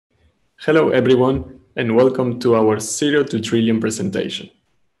Hello everyone and welcome to our 0 to Trillion presentation.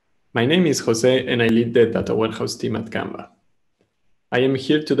 My name is Jose and I lead the data warehouse team at Canva. I am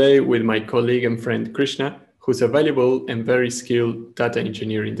here today with my colleague and friend Krishna, who's a valuable and very skilled data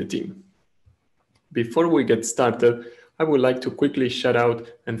engineer in the team. Before we get started, I would like to quickly shout out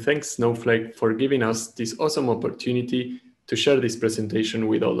and thank Snowflake for giving us this awesome opportunity to share this presentation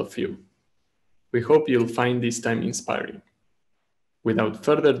with all of you. We hope you'll find this time inspiring. Without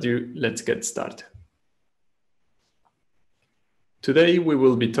further ado, let's get started. Today, we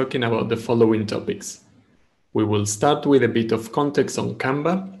will be talking about the following topics. We will start with a bit of context on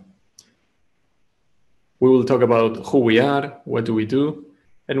Canva. We will talk about who we are, what do we do,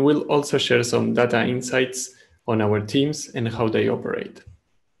 and we'll also share some data insights on our teams and how they operate.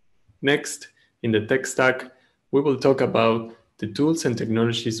 Next, in the tech stack, we will talk about the tools and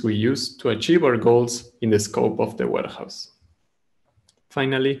technologies we use to achieve our goals in the scope of the warehouse.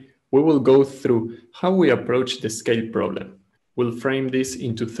 Finally, we will go through how we approach the scale problem. We'll frame this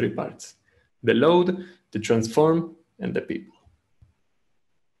into 3 parts: the load, the transform, and the people.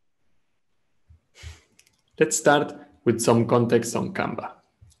 Let's start with some context on Canva.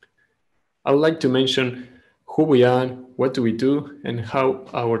 I would like to mention who we are, what do we do, and how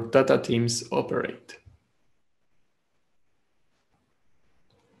our data teams operate.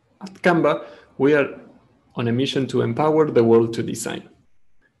 At Canva, we are on a mission to empower the world to design.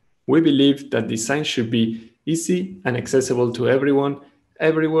 We believe that design should be easy and accessible to everyone,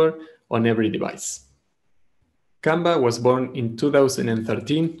 everywhere, on every device. Canva was born in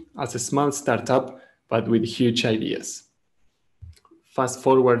 2013 as a small startup, but with huge ideas. Fast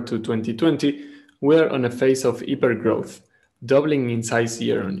forward to 2020, we are on a phase of hypergrowth, doubling in size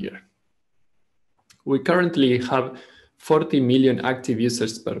year on year. We currently have 40 million active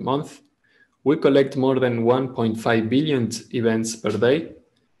users per month. We collect more than 1.5 billion events per day,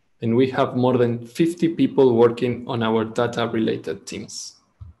 and we have more than 50 people working on our data-related teams.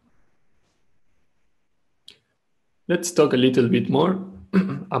 Let's talk a little bit more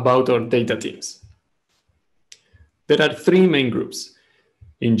about our data teams. There are 3 main groups: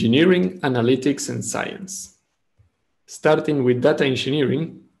 engineering, analytics, and science. Starting with data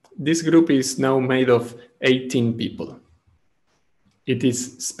engineering, this group is now made of 18 people. It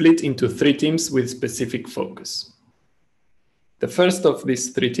is split into 3 teams with specific focus. The first of these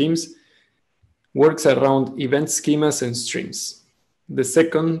 3 teams works around event schemas and streams. The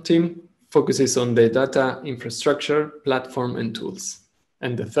second team focuses on the data infrastructure, platform, and tools.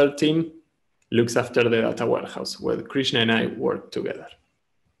 And the third team looks after the data warehouse, where Krishna and I work together.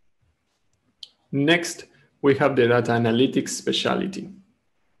 Next, we have the data analytics specialty.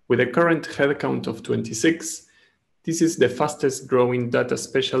 With a current headcount of 26, this is the fastest growing data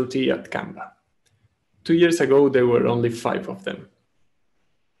specialty at Canva. 2 years ago, there were only 5 of them.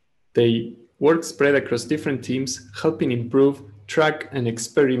 They work spread across different teams, helping improve, track, and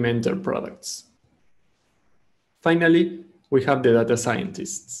experiment their products. Finally, we have the data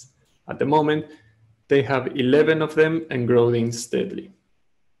scientists. At the moment, they have 11 of them and growing steadily.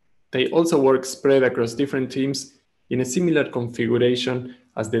 They also work spread across different teams in a similar configuration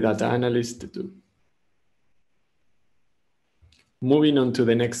as the data analysts do. Moving on to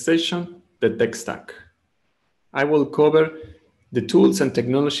the next session, the tech stack. I will cover the tools and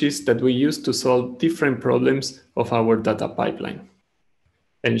technologies that we use to solve different problems of our data pipeline,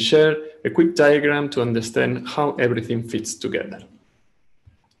 and share a quick diagram to understand how everything fits together.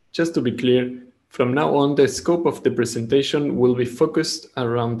 Just to be clear, from now on, the scope of the presentation will be focused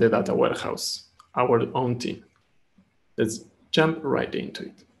around the data warehouse, our own team. Let's jump right into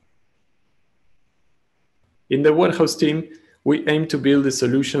it. In the warehouse team, we aim to build a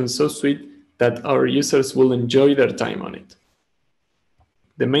solution so sweet that our users will enjoy their time on it.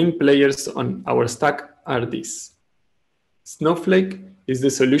 The main players on our stack are these. Snowflake is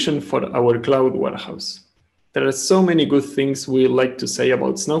the solution for our cloud warehouse. There are so many good things we like to say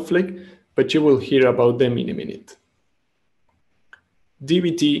about Snowflake, but you will hear about them in a minute.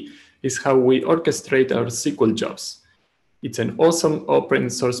 dbt is how we orchestrate our SQL jobs. It's an awesome open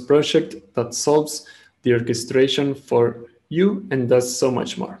source project that solves the orchestration for you and does so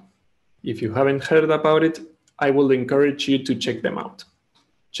much more. If you haven't heard about it, I will encourage you to check them out.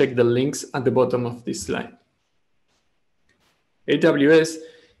 Check the links at the bottom of this slide. AWS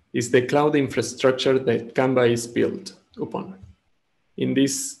is the cloud infrastructure that Canva is built upon. In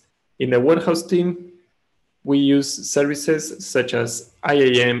the warehouse team, we use services such as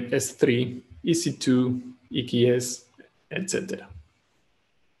IAM, S3, EC2, EKS, etc.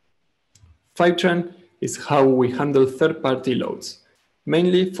 Fivetran is how we handle third-party loads,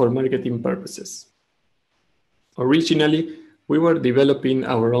 mainly for marketing purposes. Originally, we were developing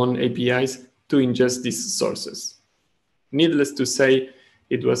our own APIs to ingest these sources. Needless to say,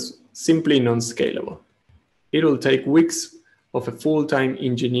 it was simply non-scalable. It will take weeks of a full-time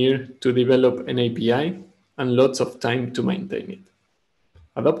engineer to develop an API and lots of time to maintain it.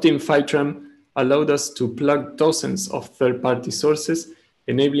 Adopting Fivetran allowed us to plug dozens of third-party sources,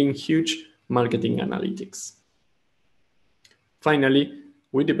 enabling huge marketing analytics. Finally,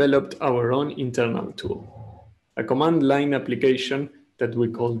 we developed our own internal tool, a command line application that we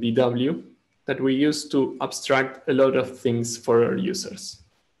call DW, that we use to abstract a lot of things for our users.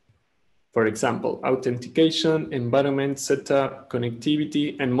 For example, authentication, environment setup,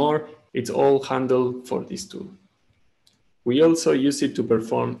 connectivity, and more, it's all handled for this tool. We also use it to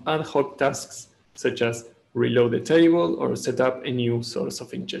perform ad hoc tasks, such as reload a table or set up a new source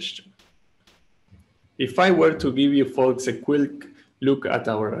of ingestion. If I were to give you folks a quick look at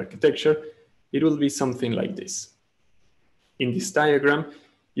our architecture, it will be something like this. In this diagram,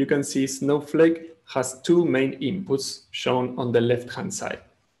 you can see Snowflake has two main inputs shown on the left-hand side.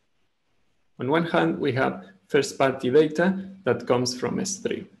 On one hand, we have first-party data that comes from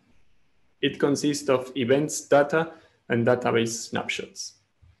S3. It consists of events data and database snapshots.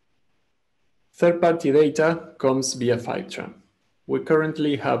 Third-party data comes via Fivetran. We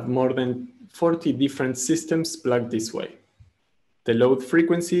currently have more than 40 different systems plugged this way. The load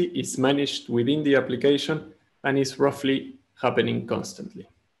frequency is managed within the application and is roughly happening constantly.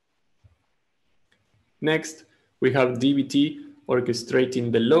 Next, we have dbt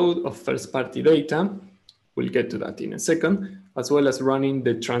orchestrating the load of first-party data. We'll get to that in a second, as well as running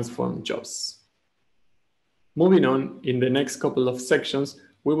the transform jobs. Moving on, in the next couple of sections,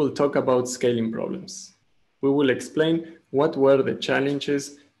 we will talk about scaling problems. We will explain what were the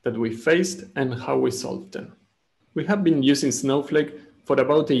challenges that we faced and how we solved them. We have been using Snowflake for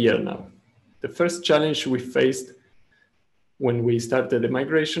about a year now. The first challenge we faced when we started the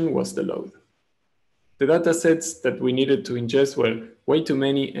migration was the load. The datasets that we needed to ingest were way too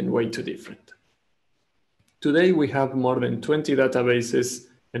many and way too different. Today, we have more than 20 databases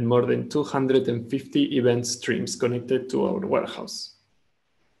and more than 250 event streams connected to our warehouse.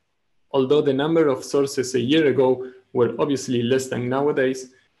 Although the number of sources a year ago were obviously less than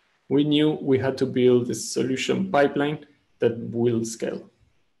nowadays, we knew we had to build a solution pipeline that will scale.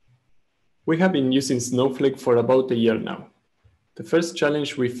 We have been using Snowflake for about a year now. The first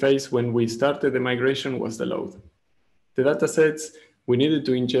challenge we faced when we started the migration was the load. The datasets we needed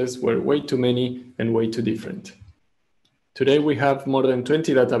to ingest were way too many and way too different. Today we have more than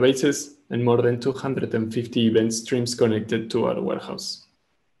 20 databases and more than 250 event streams connected to our warehouse.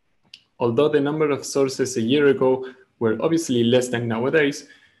 Although the number of sources a year ago were obviously less than nowadays,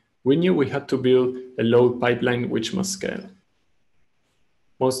 we knew we had to build a load pipeline which must scale.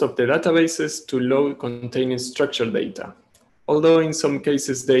 Most of the databases to load contain structured data, although in some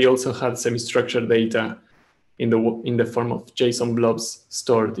cases they also had semi-structured data in the form of JSON blobs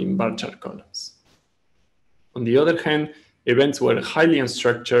stored in bar chart columns. On the other hand, events were highly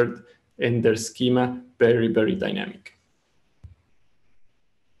unstructured and their schema very, very dynamic.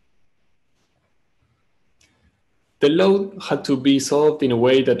 The load had to be solved in a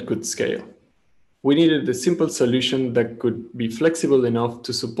way that could scale. We needed a simple solution that could be flexible enough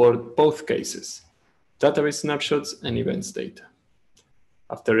to support both cases, database snapshots and events data.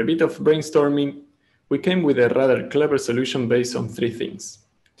 After a bit of brainstorming, we came with a rather clever solution based on three things: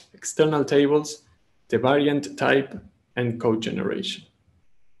 external tables, the variant type, and code generation.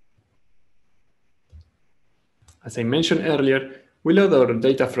 As I mentioned earlier, we load our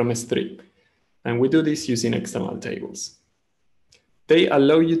data from S3, and we do this using external tables. They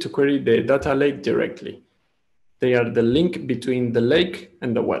allow you to query the data lake directly. They are the link between the lake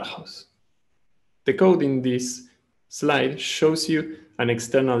and the warehouse. The code in this slide shows you an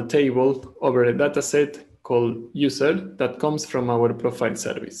external table over a dataset called user that comes from our profile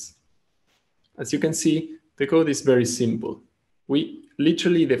service. As you can see, the code is very simple. We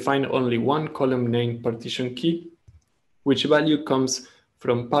literally define only one column named partition key, which value comes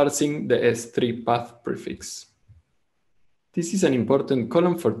from parsing the S3 path prefix. This is an important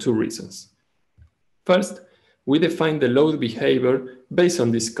column for two reasons. First, we define the load behavior based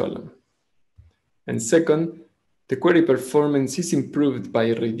on this column. And second, the query performance is improved by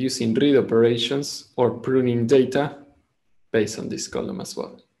reducing read operations or pruning data based on this column as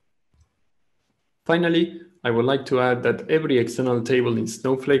well. Finally, I would like to add that every external table in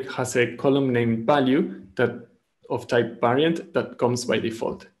Snowflake has a column named value of type variant that comes by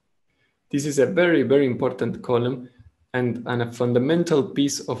default. This is a very, very important column and a fundamental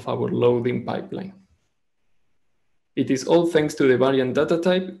piece of our loading pipeline. It is all thanks to the variant data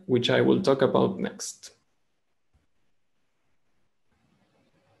type, which I will talk about next.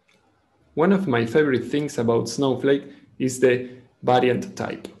 One of my favorite things about Snowflake is the variant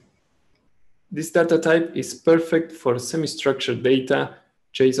type. This data type is perfect for semi-structured data,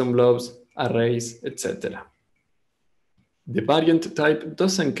 JSON blobs, arrays, etc. The variant type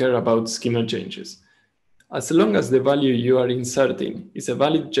doesn't care about schema changes. As long as the value you are inserting is a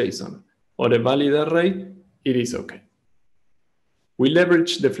valid JSON or a valid array, it is okay. We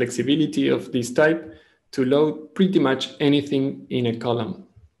leverage the flexibility of this type to load pretty much anything in a column.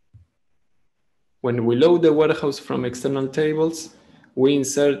 When we load the warehouse from external tables, we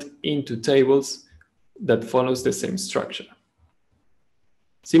insert into tables that follows the same structure.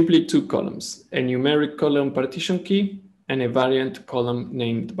 Simply two columns, a numeric column partition key and a variant column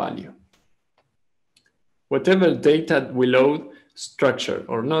named value. Whatever data we load, structured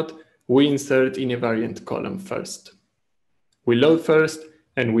or not, we insert in a variant column first. We load first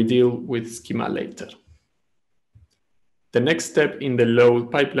and we deal with schema later. The next step in the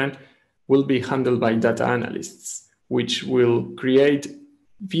load pipeline will be handled by data analysts, which will create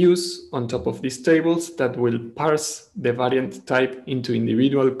views on top of these tables that will parse the variant type into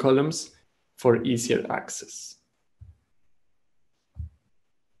individual columns for easier access.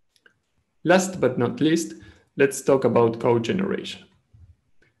 Last but not least, let's talk about code generation.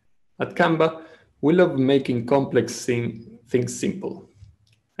 At Canva, we love making complex things simple.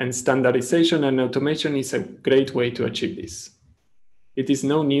 And standardization and automation is a great way to achieve this. It is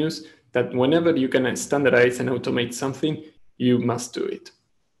no news that whenever you can standardize and automate something, you must do it.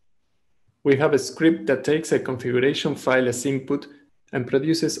 We have a script that takes a configuration file as input and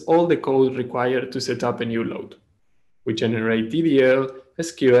produces all the code required to set up a new load. We generate DDL,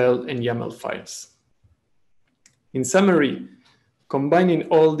 SQL, and YAML files. In summary, combining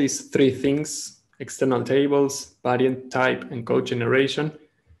all these three things, external tables, variant type, and code generation,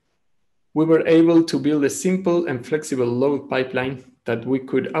 we were able to build a simple and flexible load pipeline that we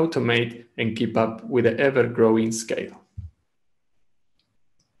could automate and keep up with the ever-growing scale.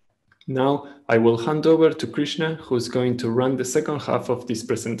 Now I will hand over to Krishna, who's going to run the second half of this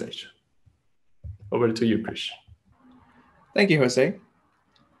presentation. Over to you, Krish. Thank you, Jose.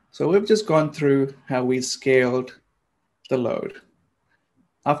 So we've just gone through how we scaled the load.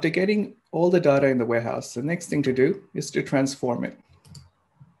 After getting all the data in the warehouse, the next thing to do is to transform it.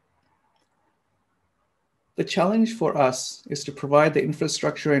 The challenge for us is to provide the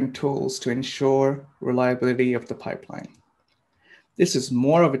infrastructure and tools to ensure reliability of the pipeline. This is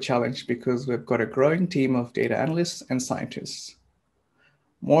more of a challenge because we've got a growing team of data analysts and scientists,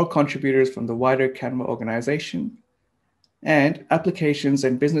 more contributors from the wider Canva organization, and applications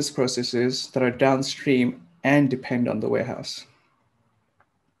and business processes that are downstream and depend on the warehouse.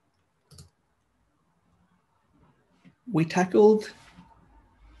 We tackled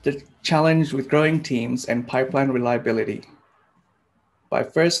the challenge with growing teams and pipeline reliability by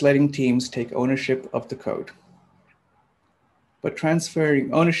first letting teams take ownership of the code. But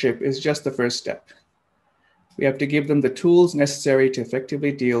transferring ownership is just the first step. We have to give them the tools necessary to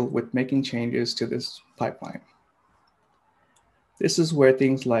effectively deal with making changes to this pipeline. This is where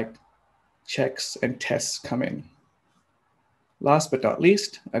things like checks and tests come in. Last but not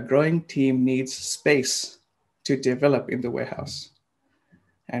least, a growing team needs space to develop in the warehouse.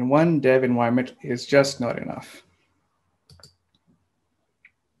 And one dev environment is just not enough.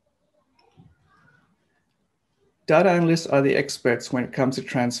 Data analysts are the experts when it comes to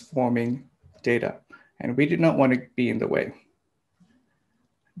transforming data, and we do not want to be in the way.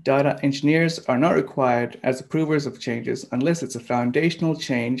 Data engineers are not required as approvers of changes unless it's a foundational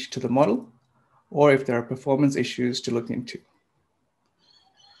change to the model or if there are performance issues to look into.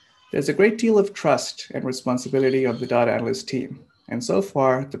 There's a great deal of trust and responsibility of the data analyst team, and so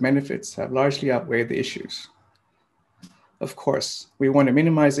far the benefits have largely outweighed the issues. Of course, we want to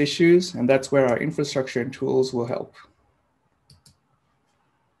minimize issues, and that's where our infrastructure and tools will help.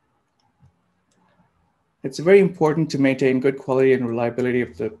 It's very important to maintain good quality and reliability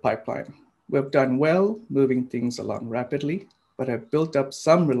of the pipeline. We've done well moving things along rapidly, but have built up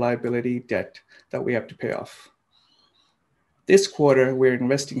some reliability debt that we have to pay off. This quarter, we're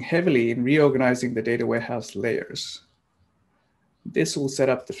investing heavily in reorganizing the data warehouse layers. This will set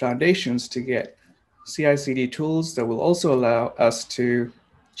up the foundations to get CI/CD tools that will also allow us to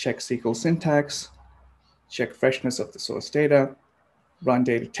check SQL syntax, check freshness of the source data, run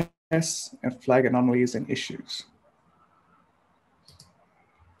data tests, and flag anomalies and issues.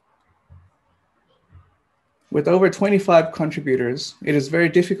 With over 25 contributors, it is very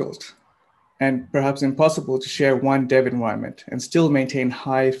difficult and perhaps impossible to share one dev environment and still maintain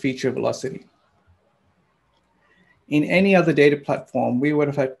high feature velocity. In any other data platform, we would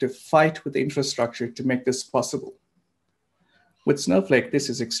have had to fight with the infrastructure to make this possible. With Snowflake, this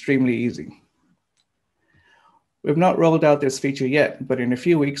is extremely easy. We've not rolled out this feature yet, but in a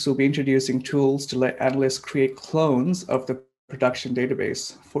few weeks, we'll be introducing tools to let analysts create clones of the production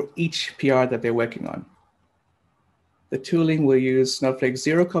database for each PR that they're working on. The tooling will use Snowflake's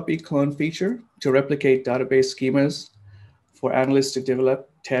zero-copy clone feature to replicate database schemas for analysts to develop,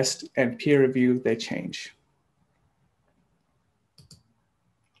 test, and peer review their change.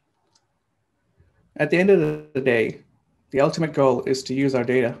 At the end of the day, the ultimate goal is to use our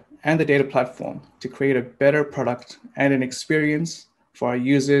data and the data platform to create a better product and an experience for our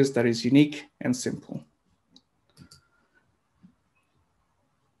users that is unique and simple.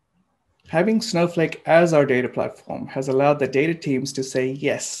 Having Snowflake as our data platform has allowed the data teams to say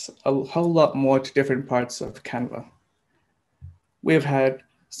yes a whole lot more to different parts of Canva. We've had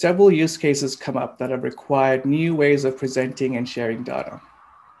several use cases come up that have required new ways of presenting and sharing data.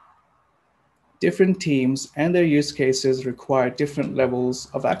 Different teams and their use cases require different levels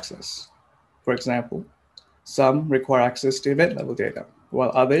of access. For example, some require access to event level data,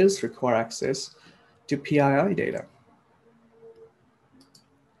 while others require access to PII data.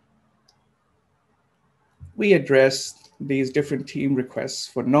 We address these different team requests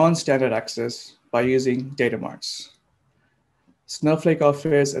for non-standard access by using data marts. Snowflake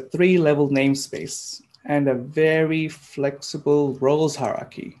offers a 3-level namespace and a very flexible roles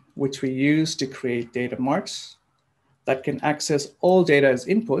hierarchy, which we use to create data marts that can access all data as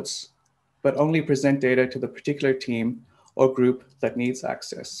inputs, but only present data to the particular team or group that needs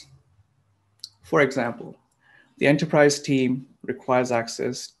access. For example, the enterprise team requires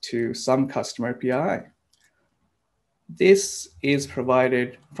access to some customer PII. This is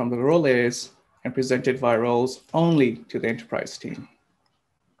provided from the role layers and presented via roles only to the enterprise team.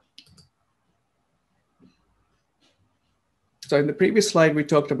 So in the previous slide, we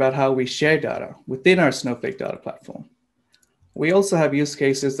talked about how we share data within our Snowflake data platform. We also have use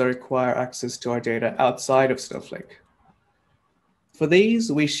cases that require access to our data outside of Snowflake. For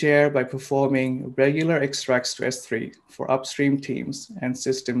these, we share by performing regular extracts to S3 for upstream teams and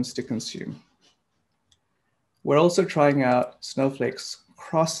systems to consume. We're also trying out Snowflake's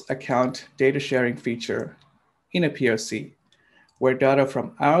cross-account data sharing feature in a POC, where data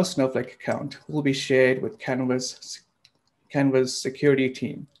from our Snowflake account will be shared with Canva's security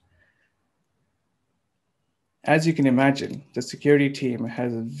team. As you can imagine, the security team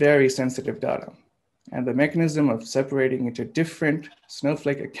has very sensitive data, and the mechanism of separating into different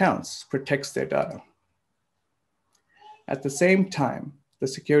Snowflake accounts protects their data. At the same time, the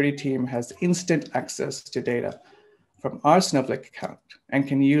security team has instant access to data from our Snowflake account and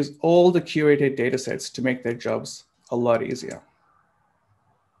can use all the curated datasets to make their jobs a lot easier.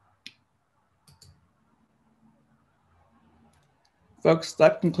 Folks,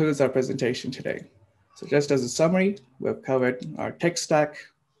 that concludes our presentation today. So just as a summary, we've covered our tech stack,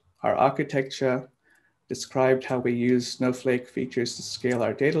 our architecture, described how we use Snowflake features to scale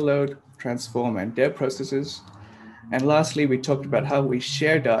our data load, transform, and dev processes. And lastly, we talked about how we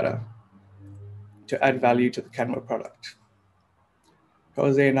share data to add value to the Canva product.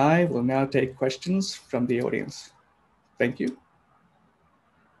 Jose and I will now take questions from the audience. Thank you.